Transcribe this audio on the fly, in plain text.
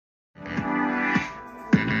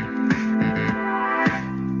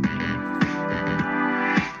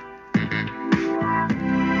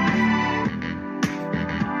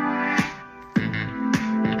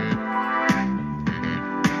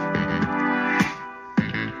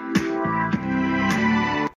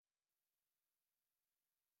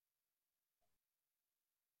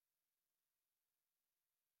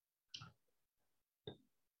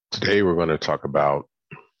Today, we're going to talk about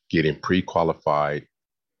getting pre-qualified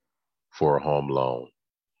for a home loan.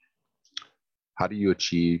 How do you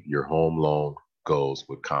achieve your home loan goals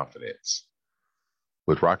with confidence?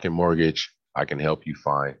 With Rocket Mortgage, I can help you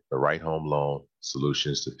find the right home loan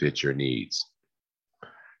solutions to fit your needs.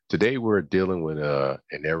 Today, we're dealing with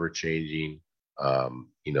an ever-changing,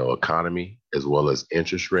 economy, as well as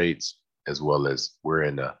interest rates, as well as we're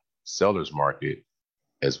in a seller's market,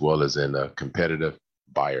 as well as in a competitive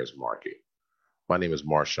buyer's market. My name is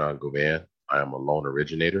Marshawn Govan. I am a loan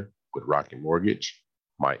originator with Rocket Mortgage.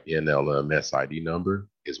 My NLMS ID number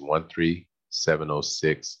is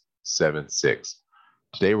 1370676.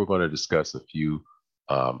 Today, we're going to discuss a few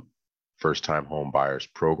first-time home buyers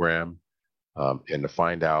program and to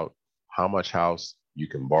find out how much house you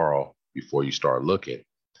can borrow before you start looking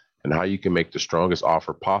and how you can make the strongest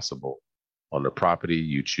offer possible on the property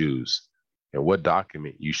you choose and what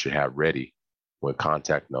document you should have ready when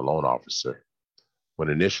contacting a loan officer. When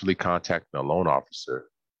initially contacting a loan officer,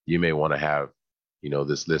 you may want to have,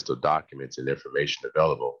 this list of documents and information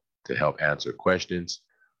available to help answer questions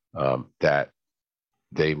that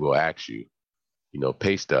they will ask you.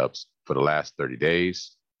 Pay stubs for the last 30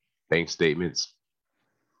 days, bank statements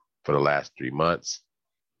for the last 3 months,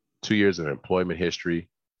 2 years of employment history,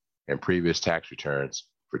 and previous tax returns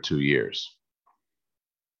for 2 years.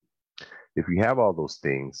 If you have all those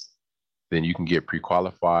things, then you can get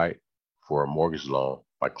pre-qualified for a mortgage loan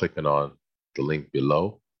by clicking on the link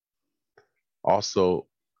below. Also,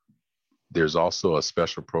 there's also a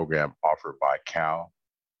special program offered by Cal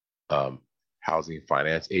Housing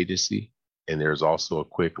Finance Agency, and there's also a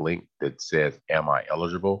quick link that says, "Am I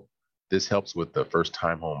eligible?" This helps with the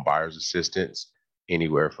first-time home buyers assistance,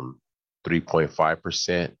 anywhere from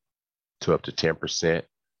 3.5% to up to 10%.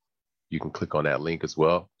 You can click on that link as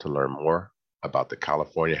well to learn more about the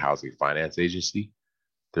California Housing Finance Agency.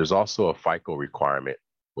 There's also a FICO requirement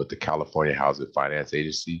with the California Housing Finance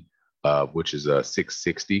Agency, which is a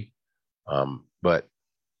 660. But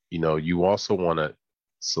you also want to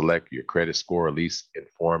select your credit score, or at least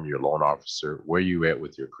inform your loan officer where you at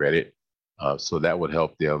with your credit. So that would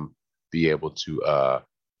help them be able to,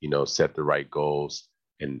 set the right goals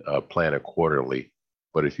and plan accordingly.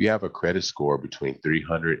 But if you have a credit score between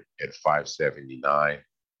 300 and 579,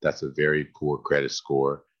 that's a very poor credit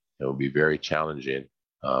score. It will be very challenging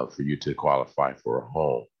for you to qualify for a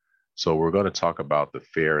home. So we're going to talk about the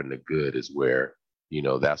fair and the good is where,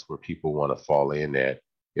 that's where people want to fall in at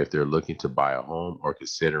if they're looking to buy a home or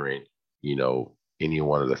considering, any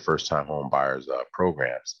one of the first-time home buyers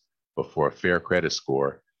programs. But for a fair credit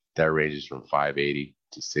score, that ranges from 580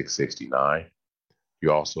 to 669.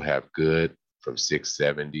 You also have good from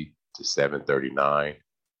 670 to 739,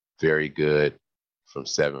 very good from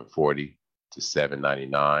 740 to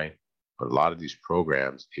 799. But a lot of these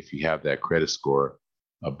programs, if you have that credit score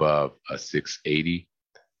above a 680,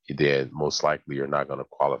 then most likely you're not going to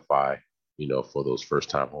qualify, for those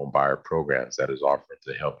first-time home buyer programs that is offered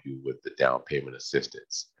to help you with the down payment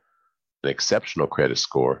assistance. An exceptional credit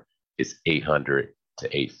score is 800 to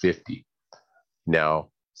 850.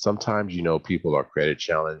 Now, sometimes, people are credit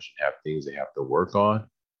challenged and have things they have to work on.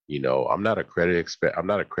 I'm not a credit expert. I'm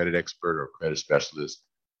not a credit expert or credit specialist,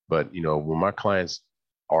 but, when my clients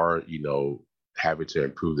are, having to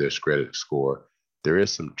improve their credit score, there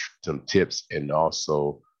is some tips and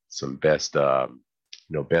also some best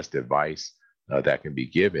advice that can be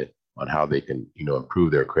given on how they can,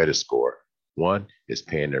 improve their credit score. One is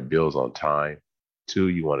paying their bills on time. Two,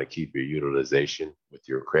 you want to keep your utilization with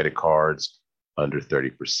your credit cards under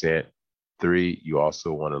 30%. Three, you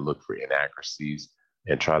also want to look for inaccuracies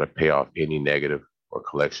and try to pay off any negative or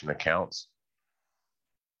collection accounts.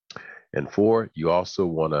 And four, you also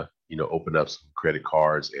want to, open up some credit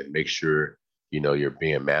cards and make sure, you're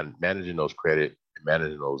being managing those credit,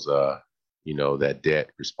 managing those, that debt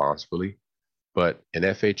responsibly. But an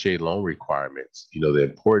FHA loan requirements, the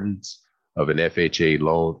importance of an FHA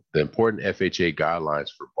loan, the important FHA guidelines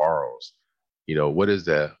for borrowers. What is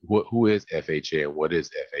that? Who is FHA and what is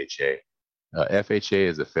FHA? FHA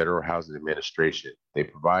is the Federal Housing Administration. They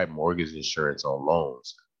provide mortgage insurance on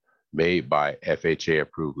loans made by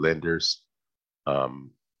FHA-approved lenders.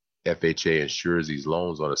 FHA insures these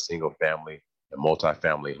loans on a single-family and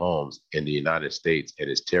multifamily homes in the United States and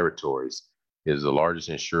its territories. It is the largest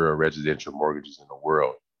insurer of residential mortgages in the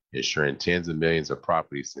world, insuring tens of millions of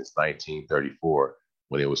properties since 1934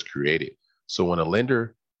 when it was created. So when a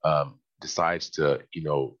lender decides to,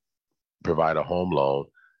 provide a home loan,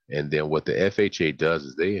 and then what the FHA does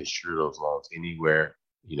is they insure those loans anywhere,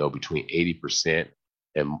 between 80%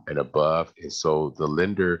 and above. And so the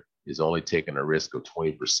lender is only taking a risk of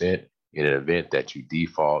 20%, in an event that you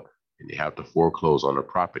default and you have to foreclose on the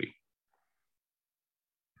property.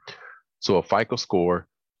 So a FICO score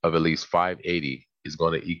of at least 580 is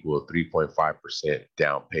going to equal a 3.5%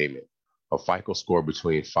 down payment. A FICO score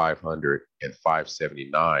between 500 and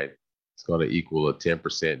 579 is going to equal a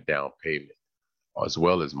 10% down payment, as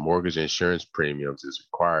well as mortgage insurance premiums is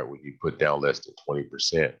required when you put down less than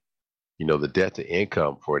 20%. You know, the debt to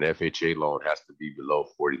income for an FHA loan has to be below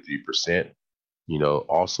 43%. You know,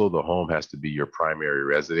 also the home has to be your primary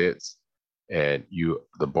residence, and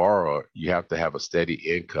the borrower, you have to have a steady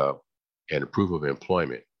income and a proof of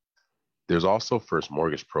employment. There's also first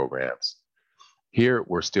mortgage programs. Here,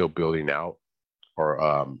 we're still building out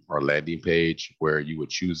our landing page where you would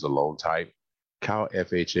choose a loan type.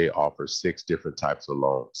 CalHFA offers 6 different types of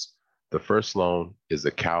loans. The first loan is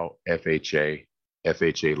the CalHFA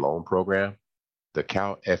FHA loan program. The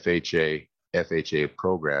CalHFA FHA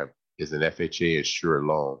program is an FHA insured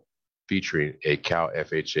loan featuring a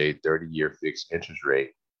CalHFA 30-year fixed interest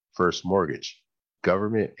rate first mortgage.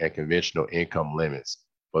 Government and conventional income limits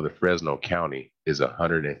for the Fresno County is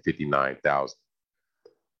 $159,000.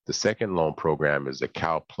 The second loan program is the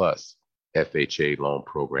Cal Plus FHA loan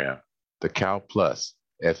program. The Cal Plus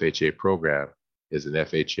FHA program is an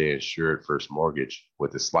FHA insured first mortgage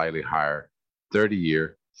with a slightly higher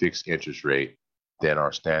 30-year fixed interest rate than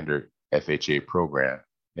our standard FHA program,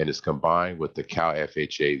 and is combined with the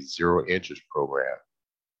CalHFA zero interest program,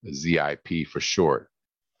 ZIP for short,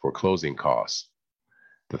 for closing costs.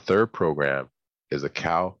 The third program is a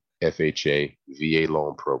CalHFA VA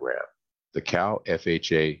loan program. The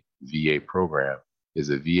CalHFA VA program is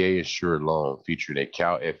a VA insured loan featuring a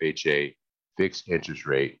CalHFA fixed interest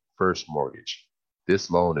rate first mortgage. This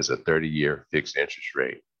loan is a 30-year fixed interest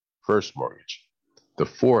rate first mortgage. The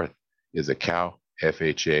fourth is a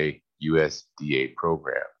CalHFA USDA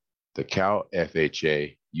program. The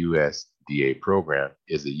CalHFA USDA program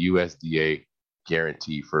is a USDA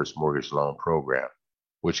guaranteed first mortgage loan program,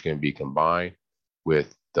 which can be combined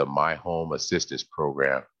with the My Home Assistance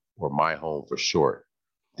Program, or My Home for short.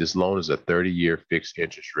 This loan is a 30-year fixed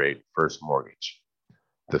interest rate first mortgage.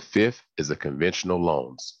 The fifth is the conventional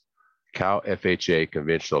loans. CalHFA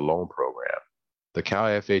Conventional Loan Program. The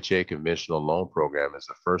CalHFA Conventional Loan Program is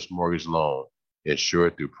the first mortgage loan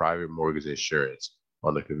insured through private mortgage insurance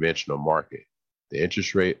on the conventional market. The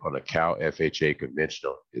interest rate on the CalHFA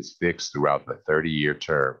Conventional is fixed throughout the 30-year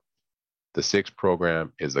term. The sixth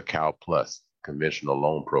program is the Cal Plus Conventional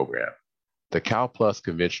Loan Program. The Cal Plus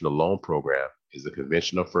Conventional Loan Program is a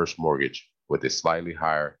conventional first mortgage with a slightly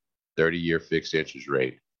higher 30-year fixed interest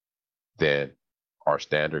rate than our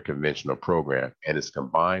standard conventional program, and is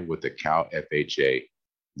combined with the CalHFA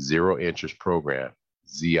zero interest program,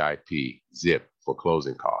 ZIP, ZIP for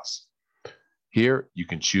closing costs. Here you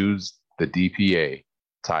can choose the DPA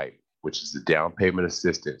type, which is the down payment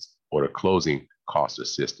assistance or the closing cost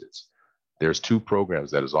assistance. There's 2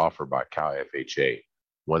 programs that is offered by CalHFA.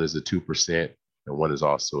 One is a 2% and one is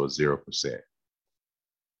also a 0%.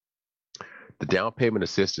 The down payment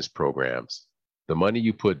assistance programs, the money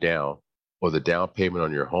you put down or the down payment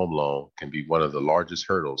on your home loan can be one of the largest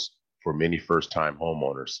hurdles for many first-time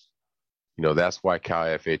homeowners. You know, that's why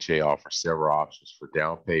CalHFA offers several options for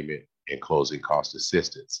down payment and closing cost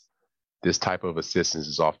assistance. This type of assistance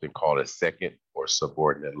is often called a second or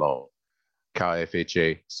subordinate loan.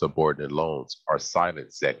 CalHFA subordinate loans are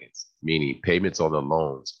silent seconds, meaning payments on the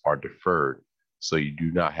loans are deferred, so you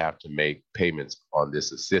do not have to make payments on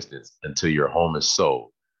this assistance until your home is sold,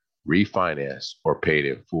 refinanced, or paid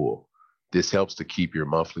in full. This helps to keep your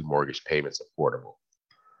monthly mortgage payments affordable.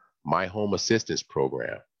 My Home Assistance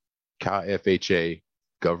Program, CalHFA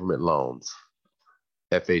government loans.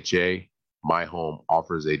 FHA My Home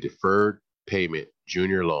offers a deferred payment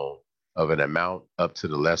junior loan of an amount up to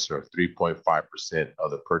the lesser of 3.5%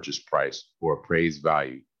 of the purchase price or appraised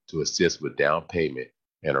value to assist with down payment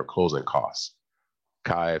and or closing costs.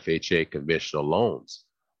 CalHFA conventional loans.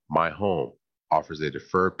 My Home offers a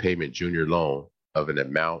deferred payment junior loan of an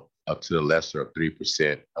amount up to the lesser of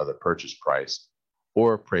 3% of the purchase price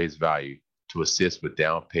or appraised value to assist with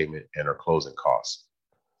down payment and or closing costs.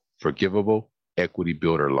 Forgivable equity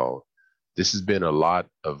builder loan. This has been a lot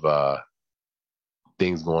of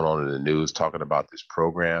things going on in the news talking about this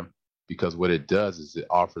program, because what it does is it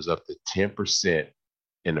offers up to 10%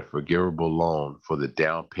 in a forgivable loan for the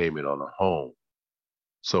down payment on a home.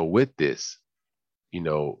 So with this, you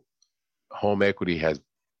know, home equity has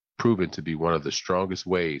proven to be one of the strongest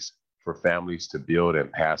ways for families to build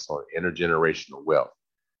and pass on intergenerational wealth.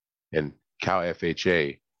 And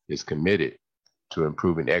CalHFA is committed to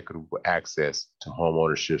improving equitable access to home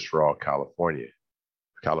ownership for all Californians.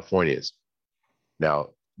 Now,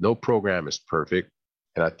 no program is perfect.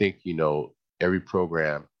 And I think, every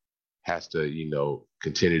program has to,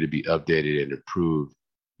 continue to be updated and improved,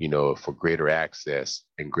 for greater access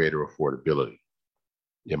and greater affordability,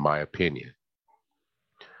 in my opinion.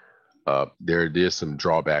 There's some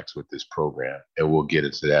drawbacks with this program, and we'll get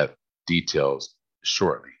into that details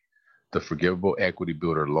shortly. The Forgivable Equity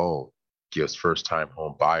Builder loan gives first-time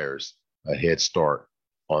home buyers a head start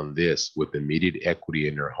on this with immediate equity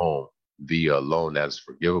in their home via a loan that is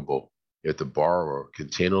forgivable if the borrower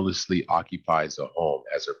continuously occupies a home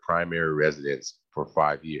as their primary residence for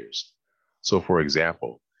 5 years. So, for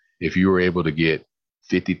example, if you were able to get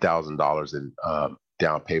 $50,000 in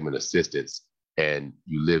down payment assistance and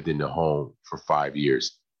you lived in the home for 5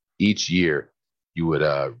 years, each year you would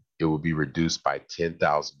it would be reduced by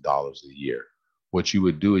 $10,000 a year. What you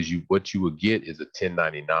would do is what you would get is a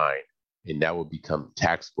 1099, and that will become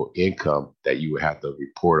taxable income that you would have to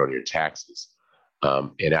report on your taxes.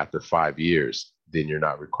 And after 5 years, then you're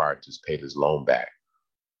not required to pay this loan back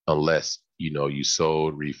unless you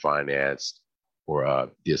sold, refinanced,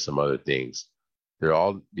 or did some other things. The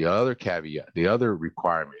other caveat, the other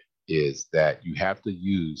requirement is that you have to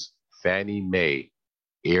use Fannie Mae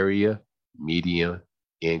Area Median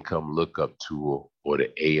Income Lookup Tool, or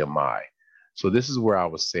the AMI. So this is where I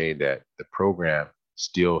was saying that the program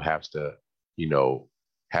still has to,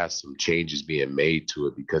 has some changes being made to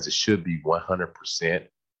it, because it should be 100%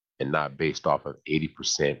 and not based off of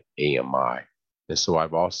 80% AMI. And so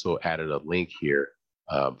I've also added a link here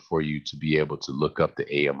for you to be able to look up the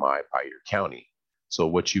AMI by your county. So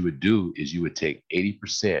what you would do is you would take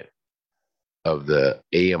 80% of the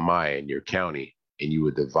AMI in your county, and you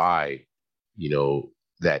would divide,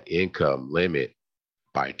 that income limit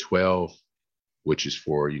by 12, which is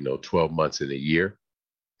for, 12 months in a year.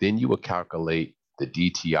 Then you would calculate the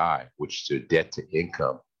DTI, which is the debt to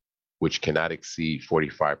income, which cannot exceed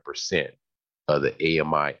 45% of the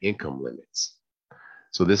AMI income limits.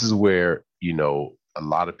 So this is where, a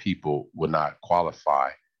lot of people would not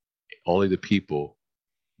qualify. Only the people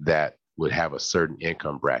that would have a certain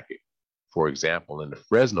income bracket. For example, in the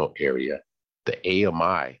Fresno area, the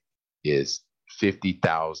AMI is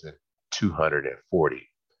 50,240.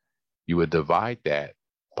 You would divide that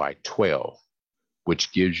by 12,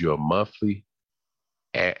 which gives you a monthly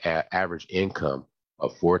average income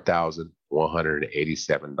of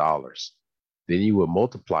 $4,187. Then you would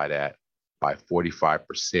multiply that by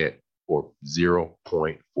 45%, or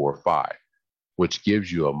 0.45, which gives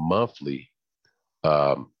you a monthly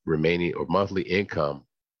remaining or monthly income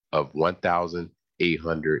of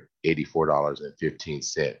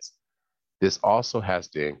 $1,884.15. This also has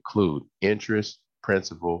to include interest,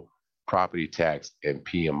 principal, property tax, and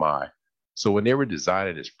PMI. So when they were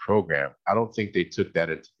designing this program, I don't think they took that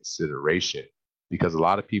into consideration, because a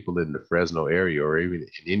lot of people in the Fresno area, or even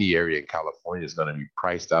in any area in California, is going to be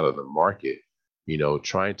priced out of the market,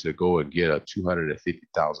 trying to go and get a $250,000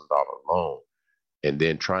 loan, and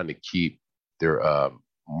then trying to keep their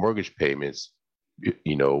mortgage payments,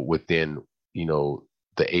 within,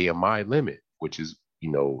 the AMI limit, which is,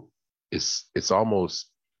 it's almost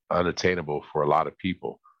unattainable for a lot of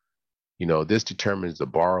people. This determines the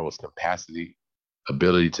borrower's capacity,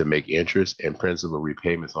 ability to make interest and principal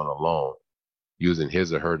repayments on a loan using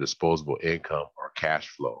his or her disposable income or cash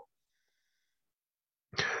flow.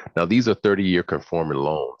 Now, these are 30-year conforming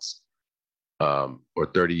loans, or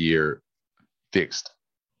 30-year fixed,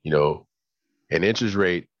 an interest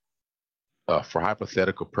rate, for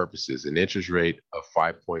hypothetical purposes, an interest rate of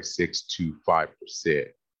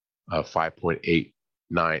 5.625%, 5.89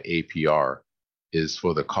 APR is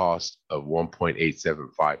for the cost of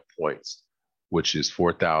 1.875 points, which is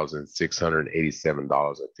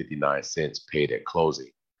 $4,687.59 paid at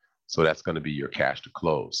closing. So that's going to be your cash to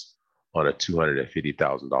close on a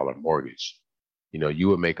 $250,000 mortgage. You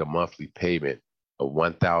would make a monthly payment of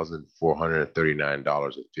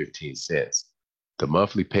 $1,439.15. The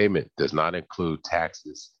monthly payment does not include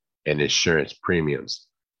taxes and insurance premiums.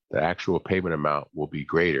 The actual payment amount will be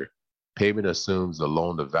greater. Payment assumes a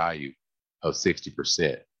loan to value of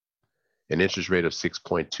 60%. An interest rate of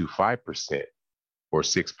 6.25%, or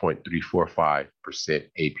 6.345%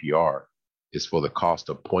 APR, is for the cost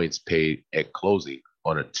of points paid at closing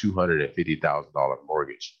on a $250,000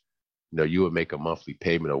 mortgage. You would make a monthly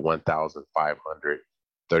payment of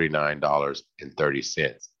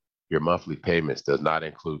 $1,539.30. Your monthly payments does not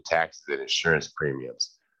include taxes and insurance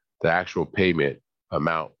premiums. The actual payment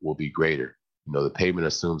amount will be greater. The payment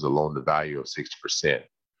assumes a loan to value of 60%.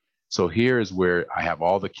 So here is where I have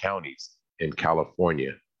all the counties in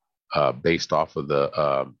California based off of the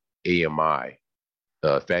AMI,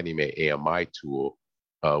 Fannie Mae AMI tool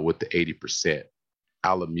with the 80%.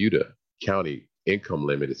 Alameda County income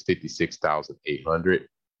limit is 56,800.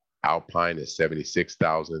 Alpine is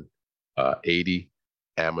 76,080.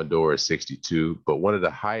 Amador is 62. But one of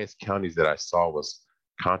the highest counties that I saw was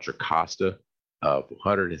Contra Costa of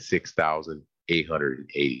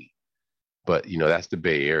 106,880. But that's the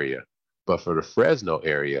Bay Area. But for the Fresno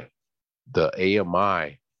area, the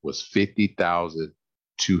AMI was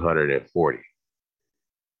 50,240.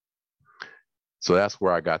 So that's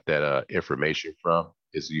where I got that information from,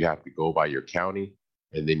 is you have to go by your county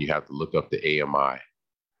and then you have to look up the AMI.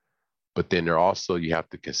 But then you have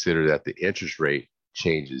to consider that the interest rate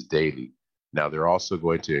changes daily. Now they're also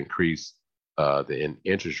going to increase the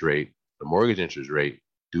interest rate, the mortgage interest rate,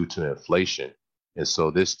 due to inflation. And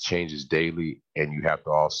so this changes daily, and you have to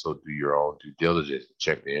also do your own due diligence to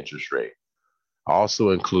check the interest rate. I also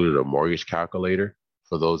included a mortgage calculator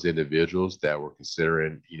for those individuals that were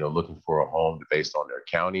considering, looking for a home based on their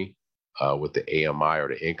county with the AMI or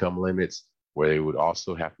the income limits, where they would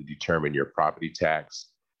also have to determine your property tax,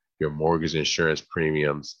 your mortgage insurance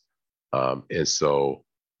premiums, and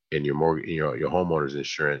your mortgage, your homeowner's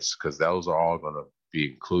insurance, because those are all going to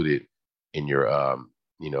be included in your,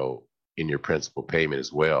 in your principal payment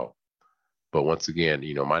as well. But once again,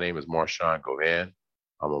 my name is Marshawn Govan.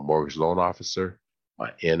 I'm a mortgage loan officer.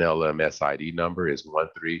 My NMLS ID number is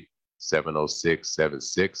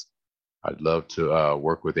 1370676. I'd love to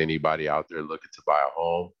work with anybody out there looking to buy a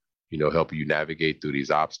home, help you navigate through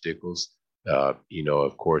these obstacles, of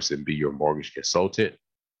course, and be your mortgage consultant.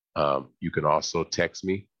 You can also text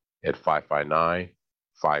me at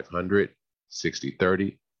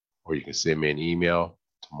 559-500-6030, or you can send me an email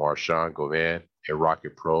to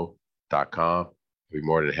marshawngovan@rocketpro.com. I'd be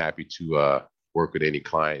more than happy to work with any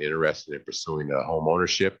client interested in pursuing home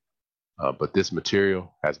ownership. But this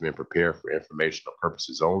material has been prepared for informational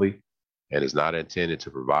purposes only and is not intended to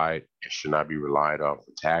provide and should not be relied on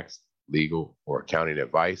for tax, legal, or accounting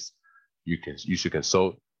advice. You should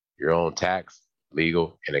consult your own tax,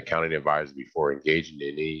 legal, and accounting advisor before engaging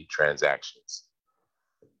in any transactions.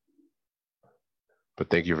 But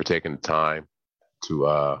thank you for taking the time to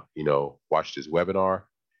watch this webinar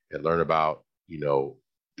and learn about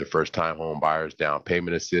the first-time home buyers down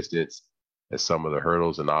payment assistance and some of the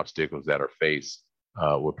hurdles and obstacles that are faced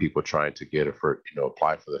with people trying to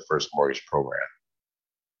apply for the first mortgage program.